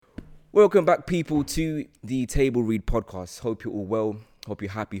Welcome back, people, to the Table Read podcast. Hope you're all well. Hope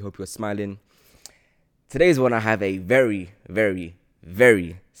you're happy. Hope you're smiling. Today's one, I have a very, very,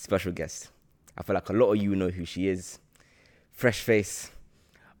 very special guest. I feel like a lot of you know who she is. Fresh face,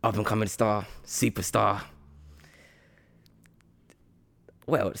 up-and-coming star, superstar.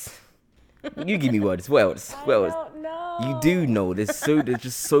 What else? You give me words. What else? I don't know. You do know. There's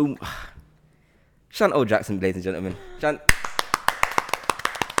just so... Shantol Jackson, ladies and gentlemen.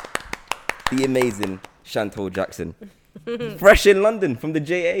 The amazing Shantol Jackson. Fresh in London from the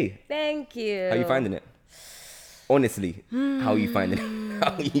JA. Thank you. How you finding it? Honestly, how are you finding it?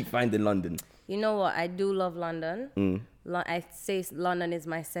 How are you finding London? You know what? I do love London. I say London is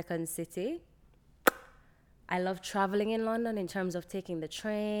my second city. I love traveling in London in terms of taking the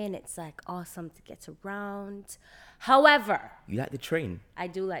train. It's like awesome to get around. However, You like the train? I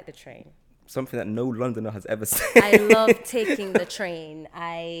do like the train. Something that no Londoner has ever said. I love taking the train.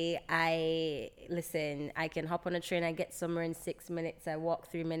 Listen, I can hop on a train, I get somewhere in 6 minutes, I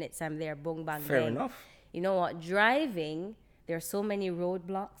walk 3 minutes, I'm there, boom, bang, Fair bang. enough. You know what? Driving, there are so many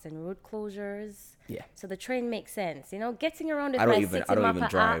roadblocks and road closures. Yeah. So the train makes sense. You know, getting around with I my don't City even Mapper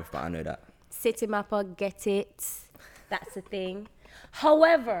drive, app. but I know that. City Mapper, get it. That's the thing.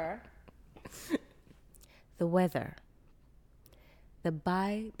 However, the weather. The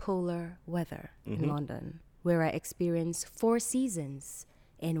bipolar weather in London, where I experienced 4 seasons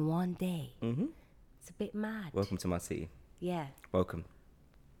in one day. It's a bit mad. Welcome to my city. Yeah. Welcome.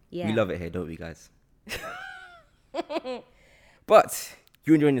 Yeah. We love it here, don't we, guys? But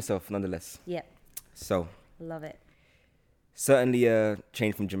you're enjoying yourself nonetheless. Yeah. So, Love it. certainly a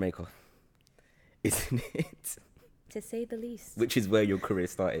change from Jamaica, isn't it? To say the least. Which is where your career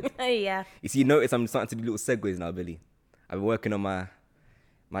started. Yeah. You see, you notice I'm starting to do little segues now, Billy. I've been working on my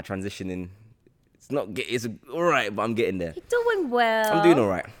transitioning. It's all right, but I'm getting there. You're doing well. I'm doing all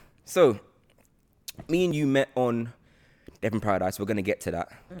right. So, me and you met on Devon Paradise. We're going to get to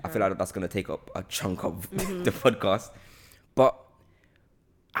that. I feel like that's going to take up a chunk of the podcast. But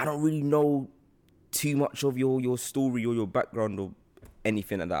I don't really know too much of your story or your background or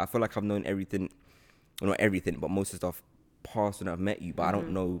anything like that. I feel like I've known everything. Well, not everything, but most of the stuff past when I've met you. But I don't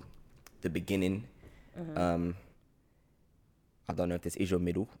know the beginning. I don't know if this is your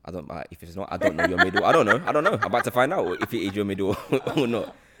middle. If it's not, I don't know your middle. I don't know. I'm about to find out if it is your middle or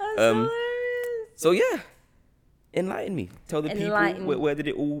not. So yeah, enlighten me. Tell the people where did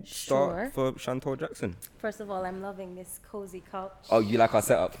it all start for Shantol Jackson? First of all, I'm loving this cozy couch. Oh, you like our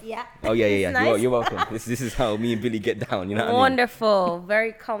setup? Yeah. Oh yeah. It's nice. You're welcome. This is how me and Billy get down. You know what I mean? Wonderful.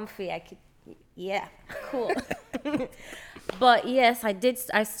 Very comfy. Yeah, cool. But yes,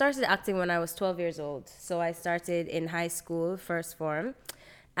 I started acting when I was 12 years old. So I started in high school, first form.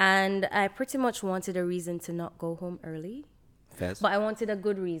 And I pretty much wanted a reason to not go home early. Fairs. But I wanted a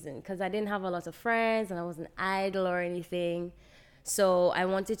good reason because I didn't have a lot of friends and I wasn't idle or anything. So I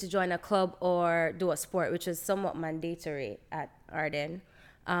wanted to join a club or do a sport, which is somewhat mandatory at Arden.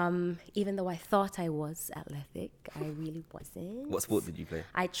 Even though I thought I was athletic, I really wasn't. What sport did you play?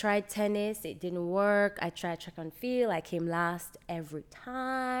 I tried tennis, it didn't work. I tried track and field, I came last every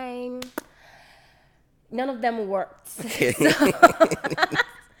time. None of them worked.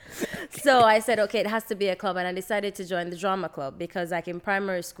 So I said, okay, it has to be a club. And I decided to join the drama club because like in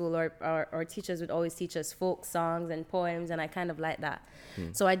primary school, our teachers would always teach us folk songs and poems. And I kind of like that.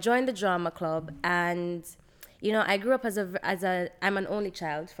 So I joined the drama club and, you know, I grew up I'm an only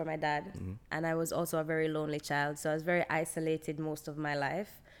child for my dad. And I was also a very lonely child. So I was very isolated most of my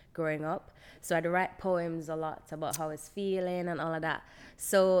life growing up. So I'd write poems a lot about how I was feeling and all of that.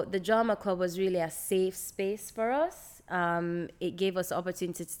 So the drama club was really a safe space for us. It gave us the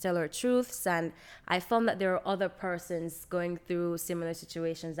opportunity to tell our truths, and I found that there were other persons going through similar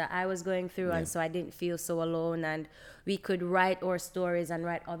situations that I was going through, and so I didn't feel so alone, and we could write our stories and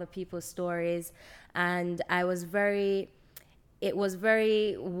write other people's stories, and it was very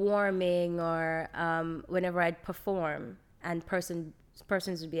warming, or whenever I'd perform and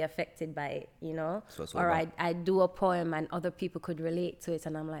persons would be affected by it, you know, or I'd do a poem and other people could relate to it,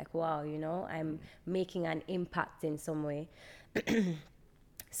 and I'm like, wow, you know, I'm making an impact in some way.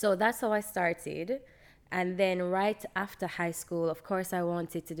 So that's how I started. And then right after high school, of course, I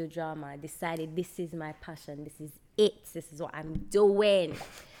wanted to do drama. I decided this is my passion, this is what I'm doing.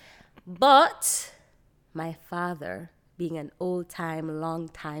 But my father, being an old-time,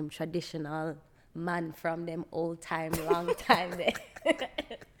 long-time, traditional man from them old-time, long-time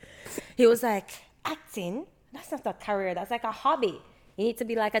he was like, acting, that's not a career, that's like a hobby. You need to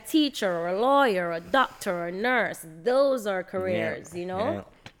be like a teacher or a lawyer or a doctor or a nurse. Those are careers, you know? Yeah.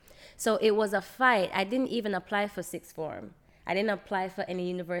 So it was a fight. I didn't even apply for sixth form. I didn't apply for any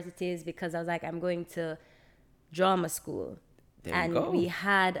universities because I was like, I'm going to drama school. We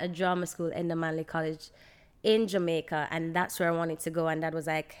had a drama school in the Manly College in Jamaica, and that's where I wanted to go. And Dad was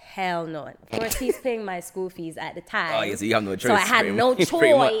like, hell no. Of course, he's paying my school fees at the time. Oh, yeah, so you have no choice. So I had no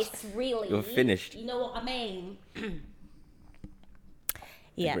choice, really. You're finished. You know what I mean?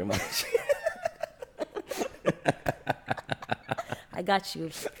 Yeah. Thank you very much. I got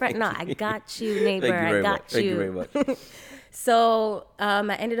you. I got you, neighbor. Thank you very much. So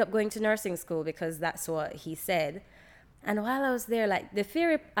I ended up going to nursing school because that's what he said. And while I was there, like the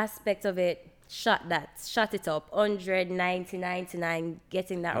theory aspect of it, shut it up. 190, 99,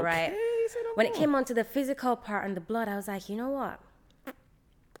 getting that right. When it came onto the physical part and the blood, I was like, you know what?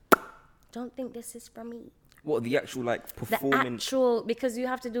 Don't think this is for me. What, the actual like performing? Because you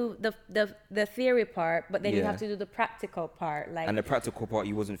have to do the theory part, but then you have to do the practical part. Like, and the practical part,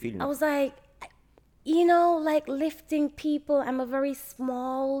 you wasn't feeling. I was like, you know, like lifting people. I'm a very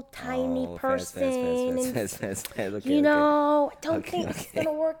small, tiny person. I don't think it's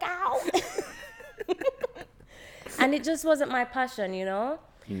gonna work out. And it just wasn't my passion, you know.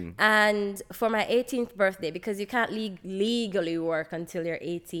 And for my 18th birthday, because you can't legally work until you're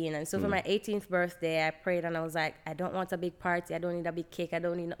 18, and so for my 18th birthday, I prayed and I was like, I don't want a big party, I don't need a big cake, I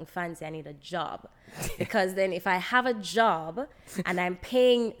don't need nothing fancy, I need a job. Because then if I have a job and I'm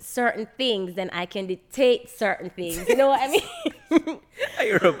paying certain things, then I can dictate certain things. You know what I mean?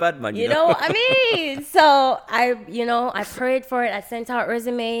 You're a bad man. You know what I mean? So I prayed for it. I sent out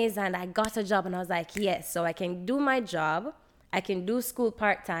resumes and I got a job, and I was like, yes, so I can do my job. I can do school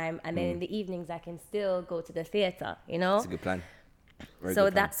part-time, and then in the evenings I can still go to the theater, you know? That's a good plan.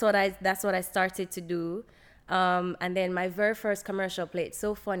 That's what I started to do. And then my very first commercial play, it's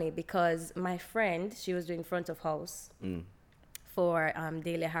so funny because my friend, she was doing front of house for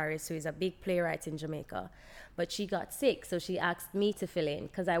Daily Harris, who is a big playwright in Jamaica. But she got sick, so she asked me to fill in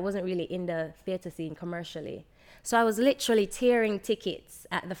because I wasn't really in the theater scene commercially. So I was literally tearing tickets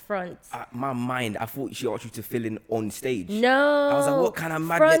at the front. My mind, I thought she asked you to fill in on stage. No. I was like, what kind of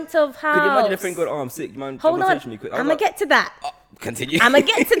madness? Front of house. Could you imagine a friend going, oh, I'm sick, man? Hold on. I'm going to get to that. Continue. I'm going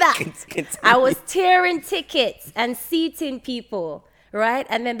to get to that. I was tearing tickets and seating people, right?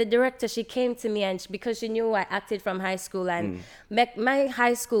 And then the director, she came to me, and because she knew I acted from high school, and my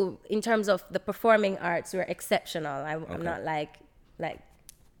high school, in terms of the performing arts, were exceptional. I'm not like,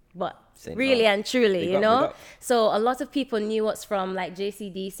 but really and truly, you know? So a lot of people knew us from like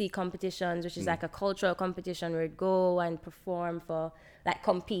JCDC competitions, which is like a cultural competition where we'd go and perform for, like,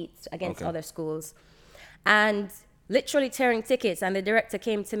 compete against other schools. And literally tearing tickets. And the director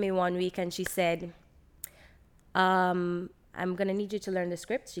came to me one week and she said, I'm going to need you to learn the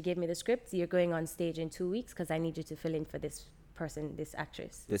script. She gave me the script. You're going on stage in 2 weeks because I need you to fill in for this person, this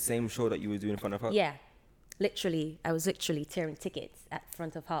actress. The same show that you were doing in front of her? Yeah. I was literally tearing tickets at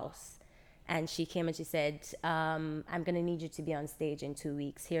front of house. And she came and she said, I'm going to need you to be on stage in 2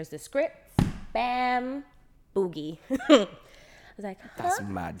 weeks. Here's the script. Bam. Boogie. I was like, That's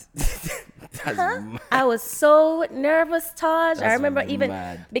mad. Mad. I was so nervous, Tahj. I remember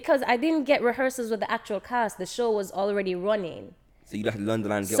because I didn't get rehearsals with the actual cast. The show was already running. So you had to learn the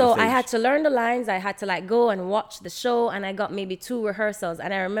lines. So I had to learn the lines. I had to like go and watch the show, and I got maybe 2 rehearsals.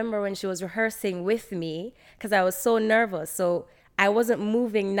 And I remember when she was rehearsing with me, because I was so nervous. So I wasn't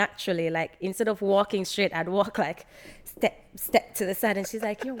moving naturally. Like instead of walking straight, I'd walk like step to the side. And she's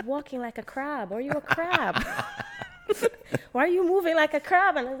like, "You're walking like a crab. Are you a crab? Why are you moving like a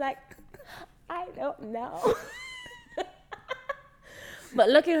crab?" And I was like, "I don't know." But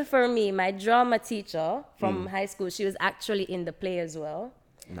luckily for me, my drama teacher from high school, she was actually in the play as well.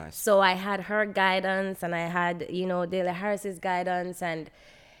 Nice. So I had her guidance, and I had, Daly Harris's guidance, and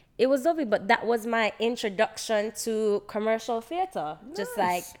it was lovely. But that was my introduction to commercial theater. Nice. Just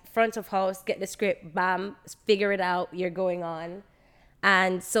like front of house, get the script, bam, figure it out, you're going on.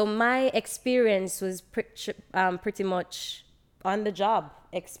 And so my experience was pretty much on the job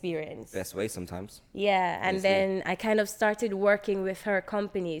experience. Best way sometimes. Yeah, and then I kind of started working with her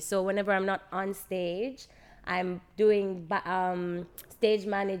company. So whenever I'm not on stage, I'm doing stage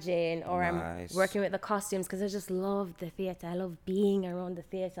managing, or I'm working with the costumes, because I just love the theater. I love being around the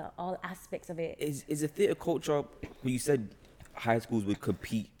theater, all aspects of it. Is a theater culture, you said high schools would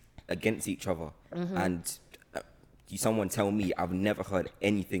compete against each other, and someone tell me, I've never heard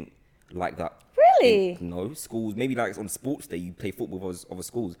anything like that. Really? No, schools, maybe like on sports day, you play football with other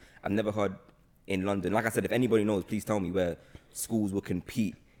schools. I've never heard in London. Like I said, if anybody knows, please tell me where schools will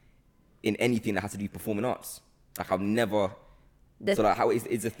compete in anything that has to do with performing arts. Like I've never So like, how is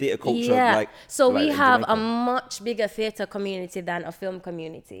the theatre culture like? So like we in have a Jamaica? much bigger theatre community than a film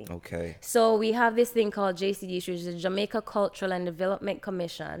community. Okay. So we have this thing called JCD, which is the Jamaica Cultural and Development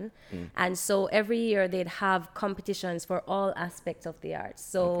Commission. And so every year they'd have competitions for all aspects of the arts.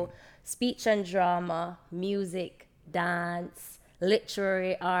 So speech and drama, music, dance,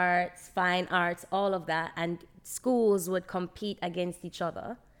 literary arts, fine arts, all of that. And schools would compete against each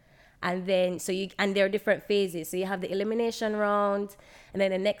other. And then, and there are different phases. So you have the elimination round, and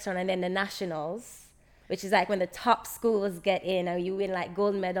then the next round, and then the nationals, which is like when the top schools get in and you win like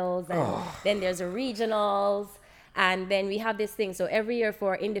gold medals. And then there's a regionals. And then we have this thing. So every year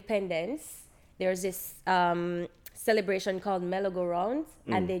for independence, there's this celebration called Melogo Round,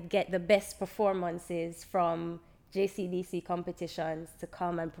 and they get the best performances from JCDC competitions to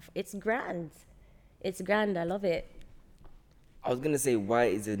come and perform. It's grand. It's grand. I love it. I was gonna say, why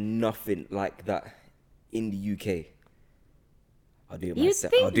is there nothing like that in the UK? I'll do it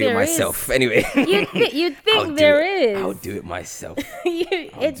myself. I'll do it myself anyway. You'd think there is. I'll do it myself.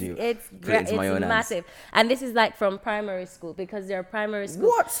 It's massive. And this is like from primary school, because there are primary schools.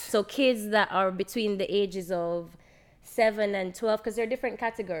 What? So kids that are between the ages of 7 and 12, because there are different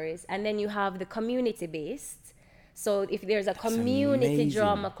categories. And then you have the community based. So if there's a community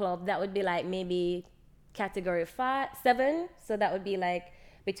drama club, that would be like maybe category 7, so that would be like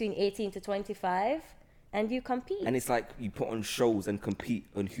between 18 to 25, and you compete. And it's like you put on shows and compete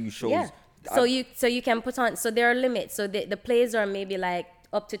on whose shows. Yeah. So you can put on. So there are limits. So the plays are maybe like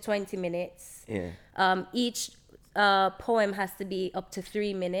up to 20 minutes. Yeah. Each poem has to be up to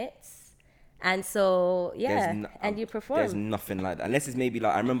 3 minutes, and so and you perform. There's nothing like that, unless it's maybe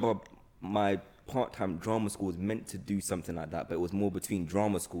like, I remember my part-time drama school was meant to do something like that, but it was more between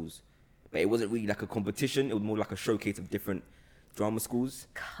drama schools. But it wasn't really like a competition. It was more like a showcase of different drama schools.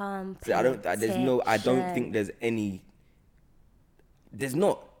 So I don't think there's any. There's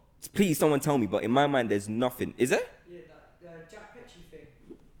not. Please, someone tell me. But in my mind, there's nothing. Is there? Yeah, that Jack Petchy thing.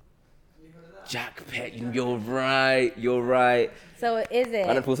 Have you heard of that? Jack Petchy. You're right. So is it?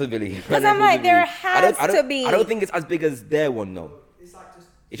 I don't possibly. Because I'm like, there has to be. I don't think it's as big as their one though.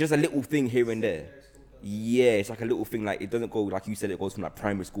 It's just a little thing here and there. Yeah, it's like a little thing. Like, it doesn't go, like you said, it goes from like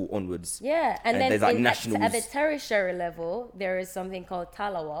primary school onwards. Yeah, and then there's like nationals. At the tertiary level, there is something called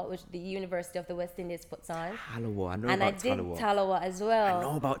Talawa, which the University of the West Indies puts on. Talawa, I know and about Talawa. And I did Talawa as well. I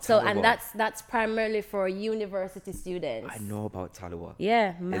know about Talawa. So, and that's primarily for university students. I know about Talawa.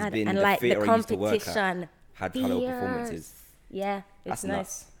 Yeah, mad. And like the competition. Had Talawa performances. Yeah, it's nice.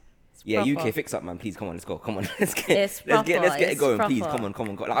 Nuts. Yeah, proper. UK, fix up, man. Please, come on, let's go. Come on, let's get it going. Proper. Please, come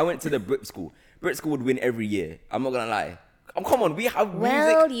on. Like, I went to the Brit school. Brit school would win every year. I'm not gonna lie. Come on, we have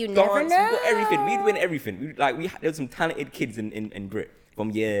music, you dance, never know. we got everything. We'd win everything. There was some talented kids in Brit from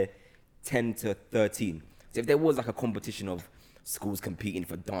year 10 to 13. So if there was like a competition of schools competing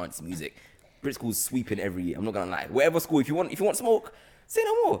for dance, music, Brit school's sweeping every year. I'm not gonna lie. Whatever school, if you want smoke, say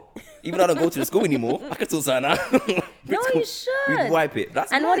no more. Even though I don't go to the school anymore, I can still sign out. No, you should. We'd wipe it.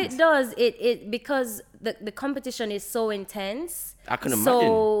 That's and mad. what it does, it because the competition is so intense. I can imagine.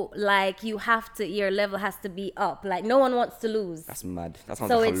 So like your level has to be up. Like no one wants to lose. That's mad. That sounds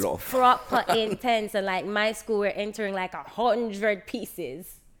like a lot. So it's proper intense. And like my school, we're entering like 100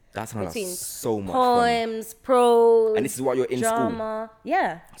 pieces. That sounds like so much poems, fun. prose, and this is while you're in drama. School.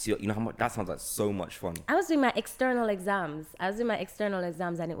 Yeah. So you know how much that sounds like so much fun. I was doing my external exams. And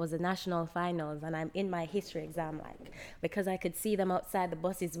it was the national finals, and I'm in my history exam, like, because I could see them outside, the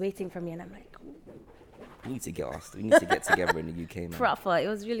buses waiting for me, and I'm like, we need to get together in the UK, man. Proper. It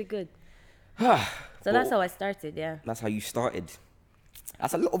was really good. So that's how I started. Yeah. That's how you started.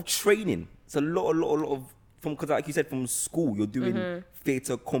 That's a lot of training. It's a lot of. Because like you said, from school, you're doing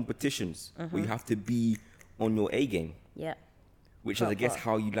theatre competitions where you have to be on your A game. Yeah. Which is, I guess,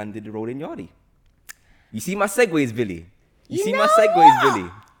 how you landed the role in Yardie. You see my segues, Billy? You see my segues,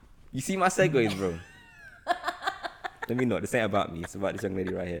 bro? Let me know. This ain't about me. It's about this young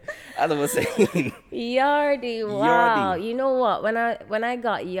lady right here. As I was saying. Yardie, wow. Yardie. You know what? When I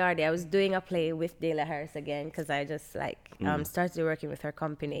got Yardie, I was doing a play with Dela Harris again, because I just started working with her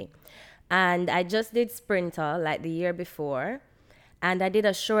company. And I just did Sprinter like the year before, and I did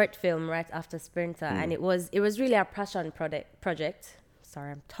a short film right after Sprinter, and it was really a passion project.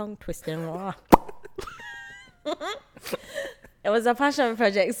 Sorry, I'm tongue twisting. It was a passion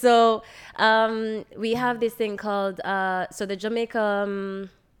project. So we have this thing called the Jamaica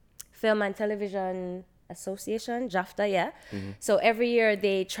Film and Television Association, JAFTA, yeah. Mm-hmm. So every year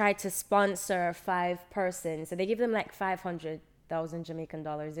they try to sponsor 5 persons. So they give them like 500,000 Jamaican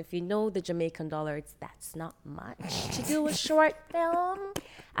dollars. If you know the Jamaican dollar, that's not much to do a short film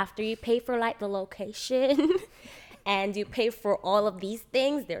after you pay for like the location and you pay for all of these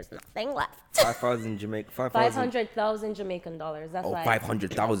things, there's nothing left. 5,000 Jamaica. 500,000 Jamaican dollars. That's Oh, why.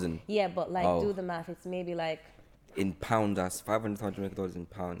 500,000. Yeah, but like do the math. It's maybe like in pound. That's 500,000 Jamaican dollars in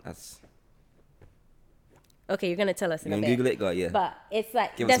pound. That's. Okay, you're gonna tell us in You a gonna bit. Google it, guy? Yeah. But it's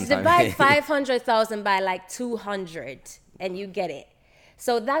like Give us just some time. divide 500,000 by like 200, and you get it.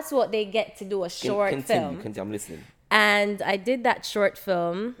 So that's what they get to do a short film. Continue. I'm listening. And I did that short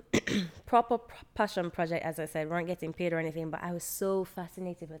film, proper passion project, as I said. We weren't getting paid or anything, but I was so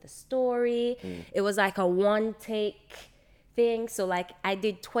fascinated with the story. It was like a one take thing. So like I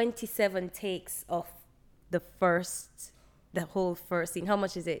did 27 takes of the whole first scene. How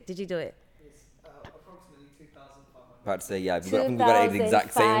much is it? Did you do it? It's approximately 2,500. About to say, yeah, I think we got it at the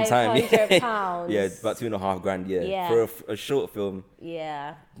exact same time. £2,500. Yeah, it's about $2,500. Yeah. Yeah. For a short film.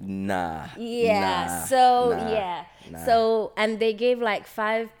 Yeah. Nah. Yeah. So and they gave like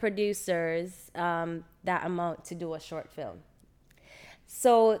 5 producers that amount to do a short film.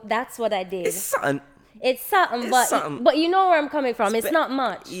 So that's what I did. It's something. But you know where I'm coming from. It's not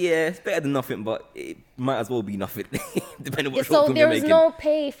much. Yeah, it's better than nothing, but it might as well be nothing, depending on what short So film you're making. there's no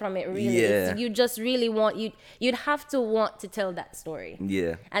pay from it, really. Yeah. You just really you'd have to want to tell that story.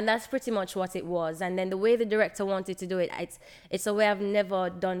 Yeah. And that's pretty much what it was. And then the way the director wanted to do it, it's a way I've never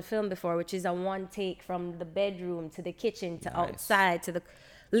done film before, which is a one take from the bedroom to the kitchen to outside to the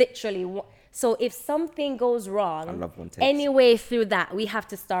literally. So if something goes wrong, I love one takes. Anyway through that, we have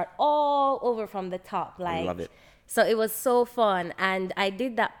to start all over from the top. I love it. So it was so fun. And I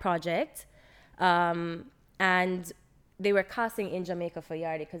did that project. And they were casting in Jamaica for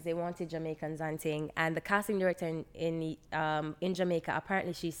Yardie because they wanted Jamaicans and thing. And the casting director in Jamaica,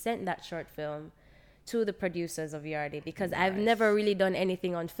 apparently she sent that short film to the producers of Yardie because I've never really done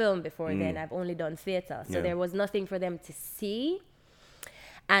anything on film before then. I've only done theater. So there was nothing for them to see.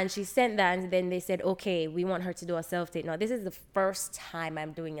 And she sent that, and then they said, okay, we want her to do a self-tape. Now, this is the first time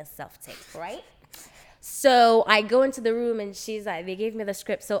I'm doing a self-tape, right? So I go into the room, and she's like, they gave me the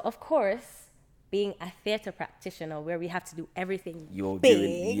script. So, of course, being a theater practitioner where we have to do everything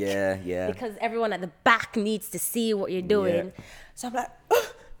big, yeah. because everyone at the back needs to see what you're doing. Yeah. So I'm like,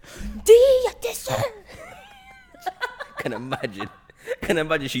 D, audition! Can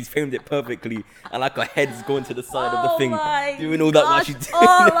imagine she's filmed it perfectly and like her head's going to the side of the thing, doing all that while she's doing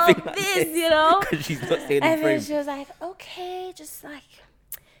all of like this, you know? Because she's not staying in And frame. then she was like, okay, just like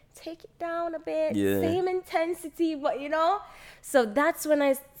take it down a bit, Yeah. same intensity, but you know? So that's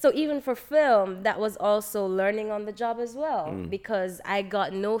when so even for film, that was also learning on the job as well, because I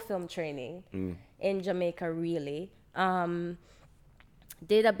got no film training in Jamaica, really.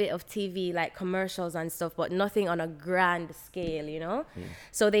 Did a bit of TV, like commercials and stuff, but nothing on a grand scale, you know?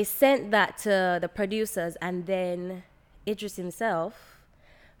 So they sent that to the producers, and then Idris himself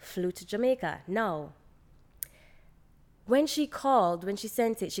flew to Jamaica. Now, when she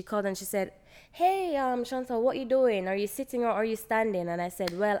sent it, she called and she said, hey, Shantol, what you doing? Are you sitting or are you standing? And I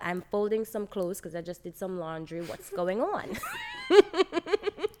said, well, I'm folding some clothes because I just did some laundry. What's going on?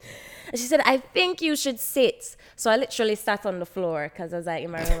 And she said, I think you should sit. So I literally sat on the floor because I was like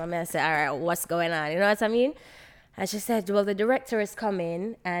in my room. I said, all right, what's going on? You know what I mean? And she said, well, the director is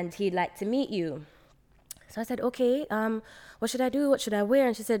coming and he'd like to meet you. So I said, okay, what should I do? What should I wear?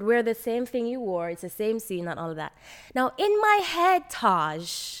 And she said, wear the same thing you wore. It's the same scene and all of that. Now, in my head,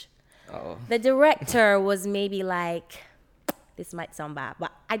 Tahj, the director was maybe like, this might sound bad,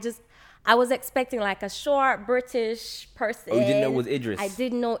 but I was expecting like a short British person. Oh, you didn't know it was Idris? I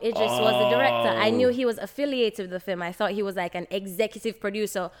didn't know Idris was the director. I knew he was affiliated with the film. I thought he was like an executive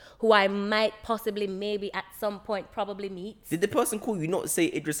producer who I might possibly maybe at some point probably meet. Did the person call you not say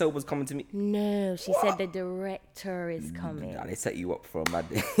Idris Elba was coming to me? No, she said the director is coming. Nah, they set you up for a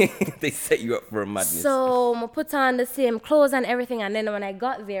madness. They set you up for a madness. So I put on the same clothes and everything, and then when I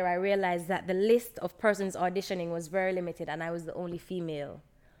got there, I realized that the list of persons auditioning was very limited, and I was the only female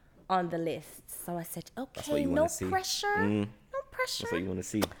on the list. So I said, okay, no pressure. No pressure. That's what you want to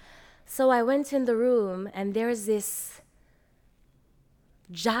see. So I went in the room, and there's this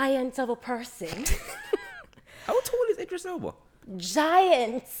giant of a person. How tall is Idris Elba?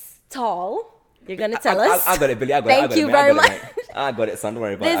 Giant tall. You're going to tell us? I got it, Billy. Thank you very much. I got it, son. Don't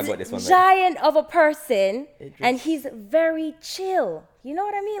worry about it. I got this one. Giant of a person, Idris. And he's very chill. You know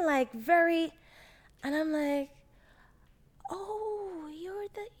what I mean? Like very, and I'm like, oh, you're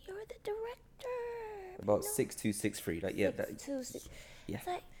the director. About 6'2", 6'3". Like, yeah. 6'2", yeah.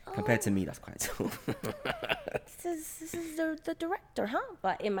 Like, compared to me, that's quite tall. This is the director, huh?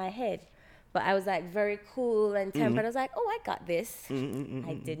 But in my head. But I was like very cool and tempered. I was like, oh, I got this.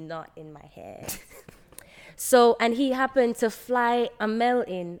 I did not in my head. So, and he happened to fly Amel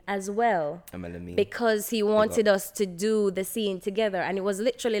in as well. Amel and me. Because he wanted us to do the scene together. And it was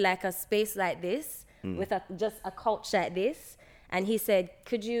literally like a space like this with just a couch like this. And he said,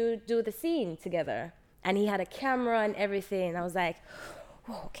 could you do the scene together? And he had a camera and everything. I was like,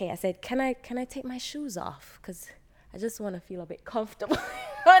 oh, okay. I said, can I take my shoes off? Because I just want to feel a bit comfortable. You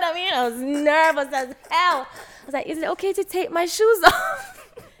know what I mean? I was nervous as hell. I was like, is it okay to take my shoes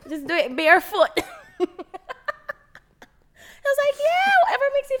off? Just do it barefoot. I was like, yeah, whatever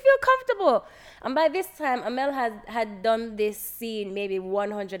makes you feel comfortable. And by this time, Amel had done this scene maybe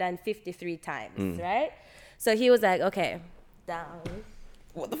 153 times, right? So he was like, okay, down.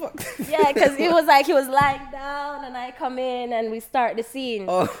 What the fuck? Yeah, because he was lying down and I come in and we start the scene.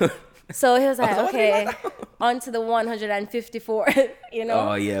 Oh. So he was like, okay, on to the 154th, you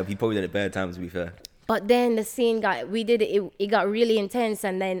know? Oh, yeah, he probably did it bad times, to be fair. But then the scene it got really intense,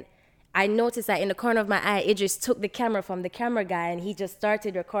 and then I noticed that in the corner of my eye, Idris took the camera from the camera guy and he just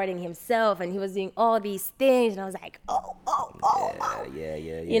started recording himself and he was doing all these things. And I was like, Yeah.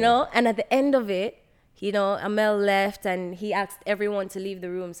 You know, and at the end of it, you know, Amel left and he asked everyone to leave the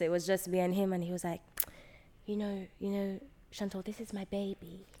room. So it was just me and him. And he was like, you know, Shantol, this is my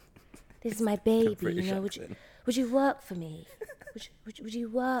baby. This is my baby. You know, would you work for me? Would you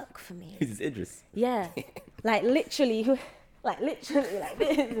work for me? This is Idris. Yeah. like literally like this.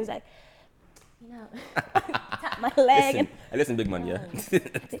 It was like, you know, tap my leg. Listen, big man, yeah.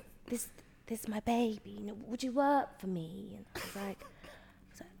 This my baby. You know, would you work for me? And I was like,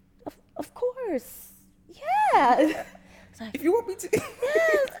 of course. Yeah. Like, if you want me to.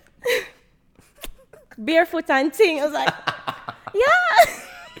 Yeah. Barefoot and ting. I was like, yeah.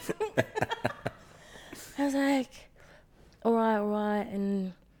 I was like, all right.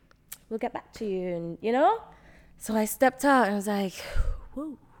 And we'll get back to you. And, you know? So I stepped out and I was like,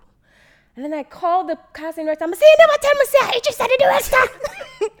 whoa. And then I called the casting director. I'm saying, never tell me, say, Idris said to do extra.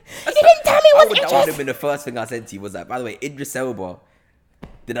 You didn't tell me it was Idris. That would have been the first thing I said to you was like, by the way, Idris Elba,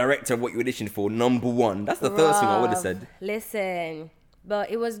 the director of what you auditioned for, #1. That's the first thing I would have said. Listen,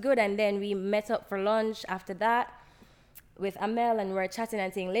 but it was good. And then we met up for lunch after that with Amel and we were chatting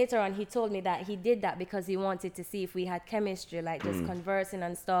and thing. Later on, he told me that he did that because he wanted to see if we had chemistry, like just conversing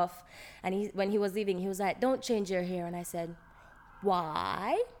and stuff. And when he was leaving, he was like, don't change your hair. And I said,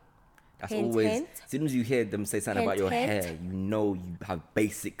 why? That's always, as soon as you hear them say something about your hair, you know you have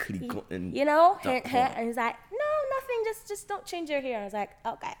basically gotten... You know, hair. And he's like, no, nothing, just don't change your hair. And I was like,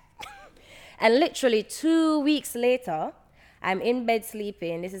 okay. And literally 2 weeks later, I'm in bed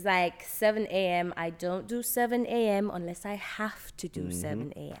sleeping. This is like 7 a.m. I don't do 7 a.m. unless I have to do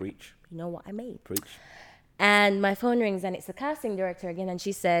 7 a.m. Preach. You know what I mean? Preach. And my phone rings and it's the casting director again. And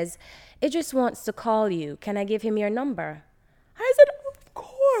she says, Idris wants to call you. Can I give him your number? I said, of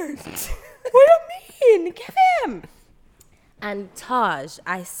course. What do you mean? Give him. And Tahj,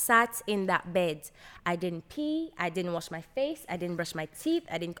 I sat in that bed. I didn't pee. I didn't wash my face. I didn't brush my teeth.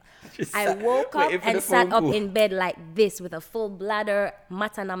 I woke up and sat up in bed like this with a full bladder,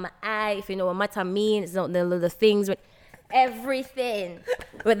 mata on my eye. If you know what mata means, the little things with everything.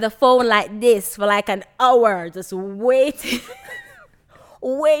 With the phone like this for like an hour, just waiting.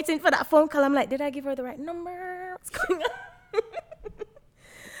 Waiting for that phone call. I'm like, did I give her the right number? What's going on?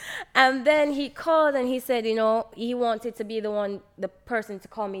 And then he called and he said, you know, he wanted to be the person to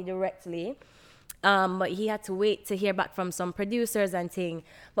call me directly. But he had to wait to hear back from some producers and thing.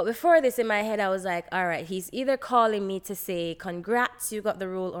 But before this, in my head, I was like, all right, he's either calling me to say, congrats, you got the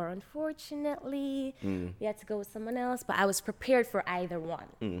role, or unfortunately, you had to go with someone else. But I was prepared for either one.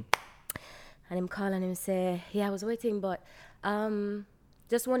 And him calling him say, yeah, I was waiting, but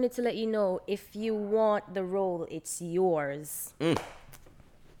just wanted to let you know, if you want the role, it's yours.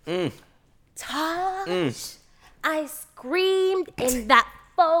 Tahj, I screamed in that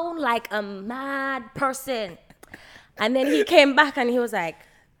phone like a mad person. And then he came back and he was like,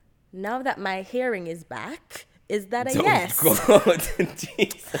 now that my hearing is back, is that a yes? God,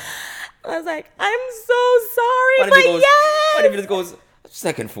 Jesus. I was like, I'm so sorry, but yes. What if it just goes,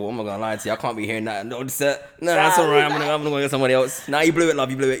 second thought, I'm not gonna lie to you, I can't be hearing that. No, that's all right. I'm gonna go get somebody else. Nah, you blew it,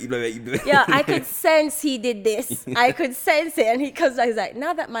 love. You blew it. Yeah, I could sense he did this. I could sense it, and because he's like,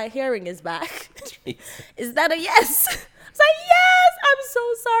 now that my hearing is back, is that a yes? I was like, yes. I'm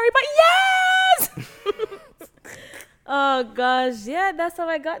so sorry, but yes. Oh gosh, yeah, that's how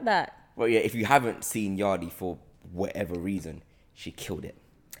I got that. Well, yeah, if you haven't seen Yardie for whatever reason, she killed it.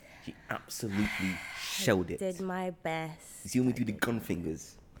 She absolutely shelled it. Did my best. You see when we do the gun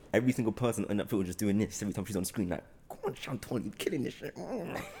fingers, every single person in that film just doing this every time she's on screen, like, come on, Shantol, you're killing this shit.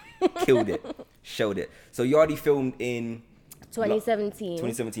 Killed it. Shelled it. So Yardie filmed in 2017.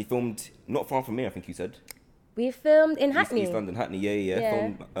 2017, filmed not far from here, I think you said. We filmed in Hackney. East London, Hackney,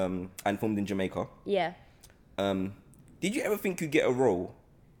 yeah. Filmed in Jamaica. Yeah. Did you ever think you'd get a role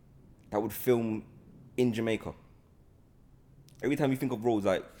that would film in Jamaica? Every time you think of roles,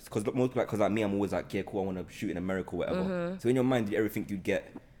 like, because like me, I'm always like, yeah, cool, I want to shoot in America or whatever. So in your mind, did you ever think you'd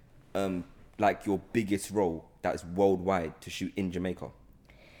get like your biggest role that's worldwide to shoot in Jamaica?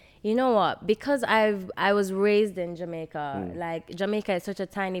 You know what? Because I was raised in Jamaica. Like, Jamaica is such a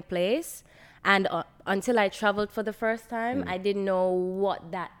tiny place, and until I traveled for the first time, I didn't know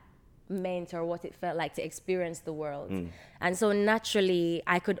what that meant or what it felt like to experience the world. And so naturally,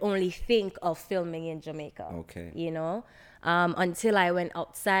 I could only think of filming in Jamaica. Okay. You know? Until I went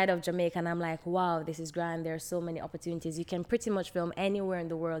outside of Jamaica, and I'm like, wow, this is grand. There are so many opportunities. You can pretty much film anywhere in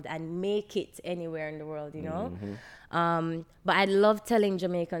the world and make it anywhere in the world, you know? But I love telling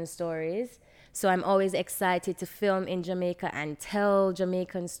Jamaican stories. So I'm always excited to film in Jamaica and tell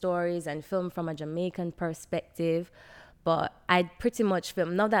Jamaican stories and film from a Jamaican perspective. But I'd pretty much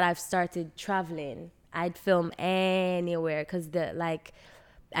film, now that I've started traveling, I'd film anywhere, because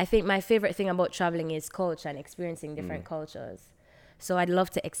I think my favorite thing about traveling is culture and experiencing different cultures. So I'd love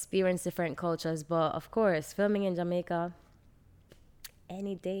to experience different cultures, but of course, filming in Jamaica,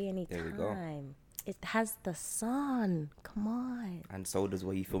 any day, any time. There we go. It has the sun. Come on. And so does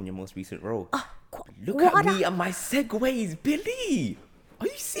where you filmed your most recent role. Look at me and my segues, Billy. Are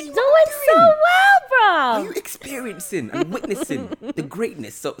you seeing what doing so well, bro? Are you experiencing and witnessing the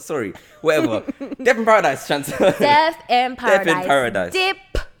greatness? Sorry, whatever. Death in Paradise, Shantol. Death in Paradise. Death in Paradise.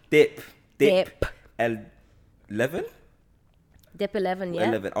 Dip. 11? Dip 11, yeah.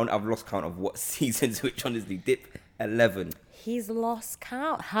 11. I've lost count of what seasons, which honestly, Dip 11. He's lost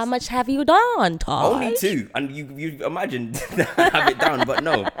count. How much have you done, Tahj? Only 2. And you imagined I have it down, but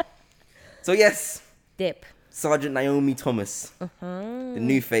no. So yes. Dip. Sergeant Naomi Thomas. The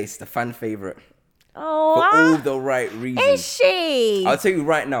new face, the fan favorite. Oh. For all the right reasons. Is she? I'll tell you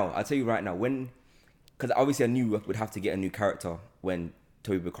right now. Because obviously I knew we'd have to get a new character when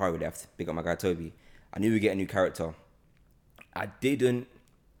Toby Bakari left. Big up my guy Toby. I knew we'd get a new character. I didn't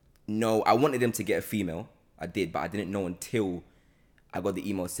know. I wanted them to get a female. I did, but I didn't know until I got the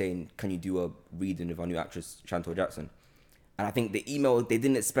email saying, can you do a reading with our new actress, Shantol Jackson? And I think the email, they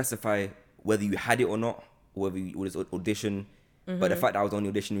didn't specify whether you had it or not, or whether it was audition. But the fact that I was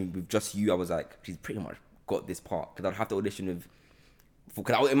only auditioning with just you, I was like, she's pretty much got this part. Because I'd have to audition with...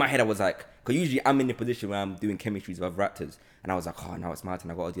 Because in my head, I was like... Because usually I'm in the position where I'm doing chemistries with other actors. And I was like, oh, now it's my turn.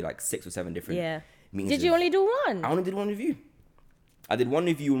 I've got to do like 6 or 7 different meetings. Did you only do one? I only did one review. I did one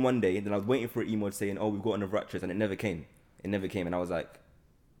review in one day, and then I was waiting for an email saying, oh, we've got another actress, and it never came. And I was like,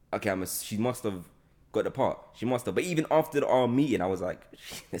 okay, she must have got the part. She must have. But even after our meeting, I was like,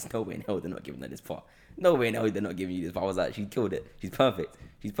 there's no way in hell they're not giving her this part. No way in hell they're not giving you this part. I was like, she killed it. She's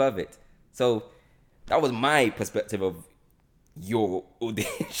perfect. So that was my perspective of your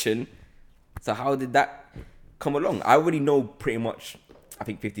audition. So how did that come along? I already know pretty much, I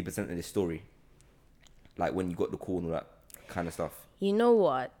think 50% of the story. Like when you got the call and all that kind of stuff. You know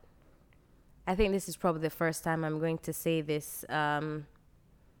what? I think this is probably the first time I'm going to say this,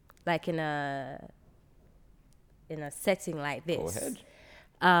 like in a setting like this. Go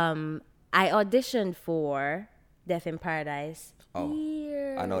ahead. I auditioned for Death in Paradise.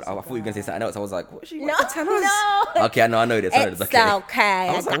 Years I know. I thought you were going to say something else. I was like, what is she no, to tell us? No. Okay, I know this. It's okay.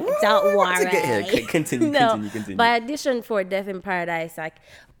 I was like, don't worry. To get here. Continue. But I auditioned for Death in Paradise. Like,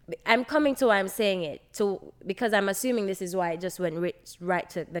 I'm coming to why I'm saying it. Because I'm assuming this is why it just went right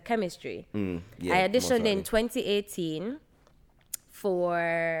to the chemistry. I auditioned in 2018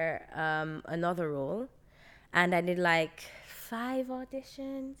 for another role. And I did like 5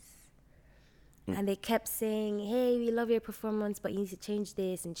 auditions. And they kept saying, hey, we love your performance, but you need to change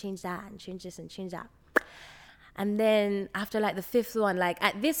this and change that and change this and change that. And then after like the 5th one, like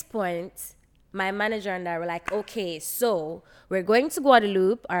at this point, my manager and I were like, okay, so we're going to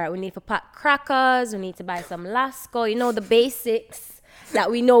Guadeloupe. All right, we need to pack crackers. We need to buy some Lasco. You know, the basics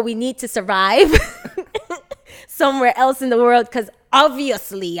that we know we need to survive somewhere else in the world. Because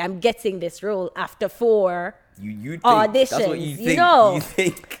obviously I'm getting this role after 4 auditions. That's what you think. You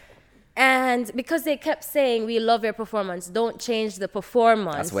think. And because they kept saying, we love your performance, don't change the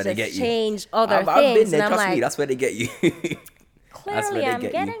performance. That's where they get you. Change other things. I've been there, and trust me, that's where they get you. Clearly, I'm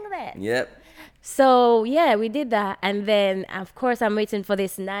getting there. Yep. So, yeah, we did that. And then, of course, I'm waiting for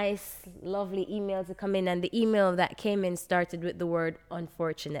this nice, lovely email to come in. And the email that came in started with the word,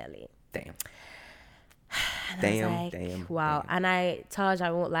 unfortunately. Damn. Damn. Wow. And Tahj, I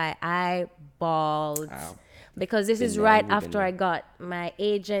won't lie, I bawled. Ow. Because this is right after I got my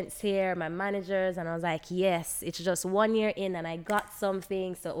agents here, my managers, and I was like, yes, it's just 1 year in and I got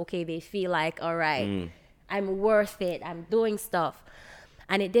something. So, okay, they feel like, all right, I'm worth it. I'm doing stuff.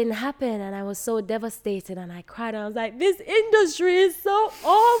 And it didn't happen, and I was so devastated, and I cried. I was like, this industry is so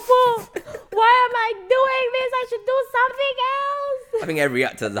awful. Why am I doing this? I should do something else. I think every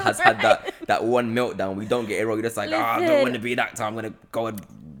actor has had that one meltdown. We don't get it wrong. You're just like, I don't want to be an actor. I'm going to go and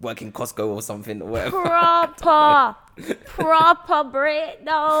work in Costco or something or whatever. Proper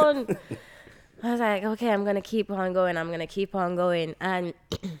breakdown. I was like, okay, I'm going to keep on going. And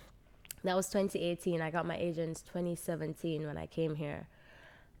that was 2018. I got my agents 2017 when I came here.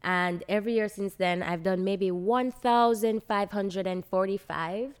 And every year since then, I've done maybe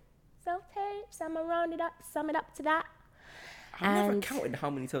 1,545 self-tapes. I'm going to sum it up to that. I've never counted how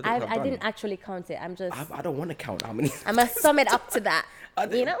many self-tapes I've done. I didn't actually count it. I don't want to count how many. I'm going to sum it up to that.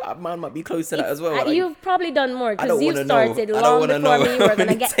 Mine might be close to that as well. You've probably done more because you started long before me. We're going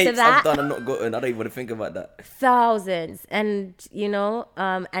to get to that. I've done and not gotten. I don't even want to think about that. Thousands. And,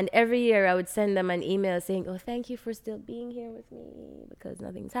 and every year I would send them an email saying, oh, thank you for still being here with me because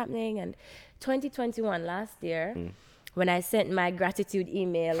nothing's happening. And 2021, last year, when I sent my gratitude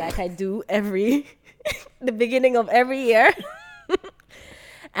email like I do the beginning of every year,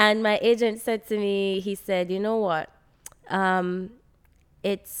 and my agent said to me, he said, you know what?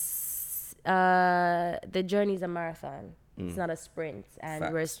 It's the journey's a marathon. It's not a sprint,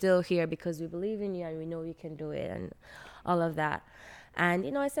 and we're still here because we believe in you and we know you can do it and all of that.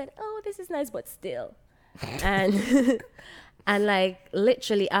 And I said, oh, this is nice, but still. And and like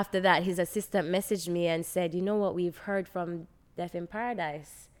literally after that, his assistant messaged me and said, you know what, we've heard from Death in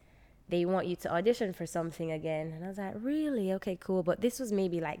Paradise. They want you to audition for something again. And I was like, really? Okay, cool. But this was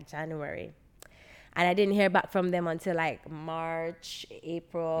maybe like January. And I didn't hear back from them until like March,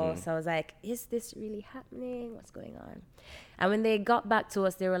 April. So I was like, is this really happening? What's going on? And when they got back to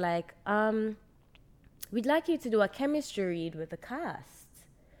us, they were like, we'd like you to do a chemistry read with the cast.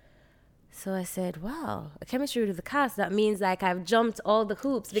 So I said, wow, a chemistry read with the cast. That means like I've jumped all the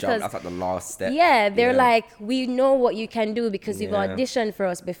hoops. Because that's like the last step. Yeah, they're like, we know what you can do because you've auditioned for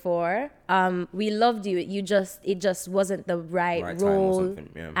us before. We loved you. It just wasn't the right role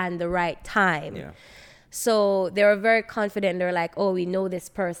and the right time. Yeah. So they were very confident. They were like, oh, we know this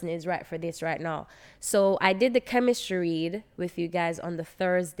person is right for this right now. So I did the chemistry read with you guys on the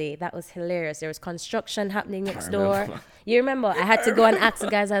Thursday. That was hilarious. There was construction happening next door. You remember? I had to go and ask the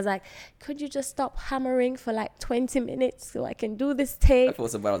guys. I was like, could you just stop hammering for like 20 minutes so I can do this tape? I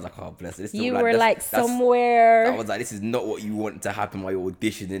felt so bad. I was like, oh, bless it. You were like somewhere. I was like, this is not what you want to happen while you're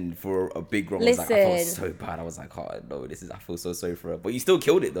auditioning for a big role. Listen, I felt so bad. I was like, oh, no, I feel so sorry for her. But you still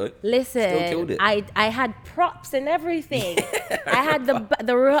killed it, though. Listen, still killed it. I had props and everything. I had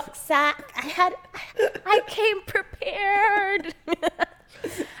the rucksack. I came prepared.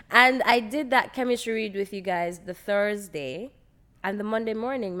 And I did that chemistry read with you guys the Thursday. And the Monday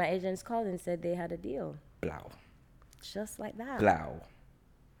morning, my agents called and said they had a deal. Blow. Just like that. Blow.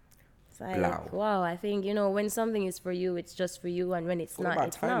 It's like, wow, I think, when something is for you, it's just for you. And when it's not,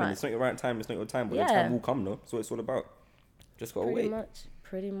 it's timing. not. It's not your right time. It's not your time. But the time will come, though. That's what it's all about. Just got to wait.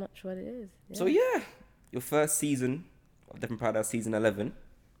 Pretty much what it is. Yeah. So, yeah. Your first season of Death in Paradise, season 11.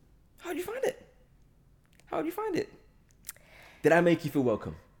 How did you find it? Did I make you feel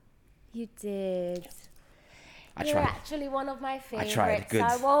welcome? You did. You're actually one of my favorites. I tried. Good.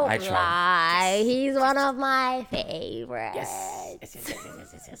 I won't lie. Yes. He's one of my favorites. Yes.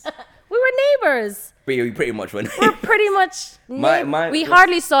 We were neighbors. We pretty much were. We're pretty much we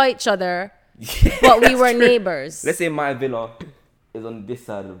hardly saw each other, but we were neighbors. Let's say my villa is on this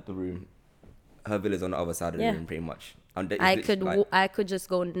side of the room. Her villa's on the other side of the room, pretty much. I could just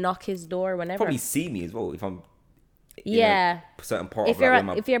go knock his door whenever. Probably see me as well if I'm. A certain part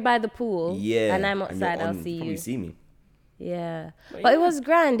if you're by the pool, and I'm outside, I'll see you. Probably see me. Yeah, but it was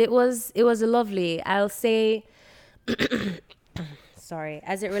grand. It was lovely. I'll say, sorry.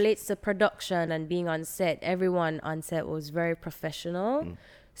 As it relates to production and being on set, everyone on set was very professional.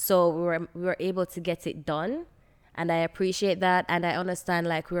 So we were able to get it done. And I appreciate that. And I understand,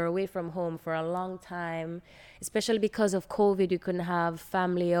 like, we were away from home for a long time, especially because of COVID. We couldn't have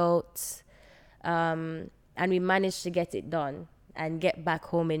family out. And we managed to get it done and get back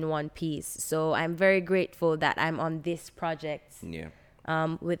home in one piece. So I'm very grateful that I'm on this project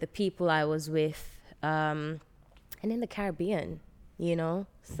with the people I was with and in the Caribbean,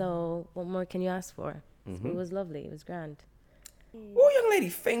 So what more can you ask for? So it was lovely. It was grand. Well, young lady,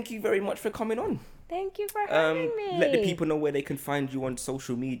 thank you very much for coming on. Thank you for having me. Let the people know where they can find you on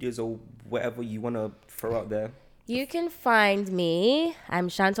social medias or whatever you want to throw out there. You can find me. I'm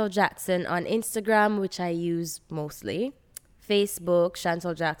Shantol Jackson on Instagram, which I use mostly. Facebook,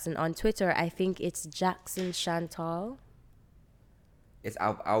 Shantol Jackson. On Twitter, I think it's Jackson Shantol.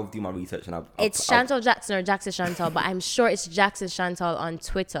 I'll do my research and it's Shantol Jackson or Jackson Shantol, but I'm sure it's Jackson Shantol on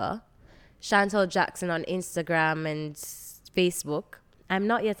Twitter, Shantol Jackson on Instagram and Facebook. I'm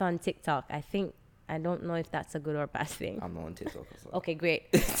not yet on TikTok. I don't know if that's a good or bad thing. I'm not on TikTok. Okay, great.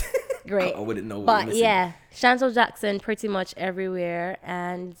 Great. I wouldn't know. But yeah, Shantol Jackson pretty much everywhere,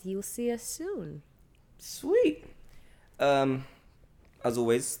 and you'll see us soon. Sweet. As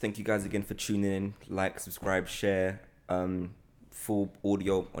always, thank you guys again for tuning in. Like, subscribe, share. Full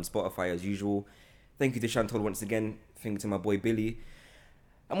audio on Spotify as usual. Thank you to Shantol once again. Thank you to my boy Billy.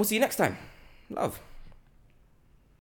 And we'll see you next time. Love.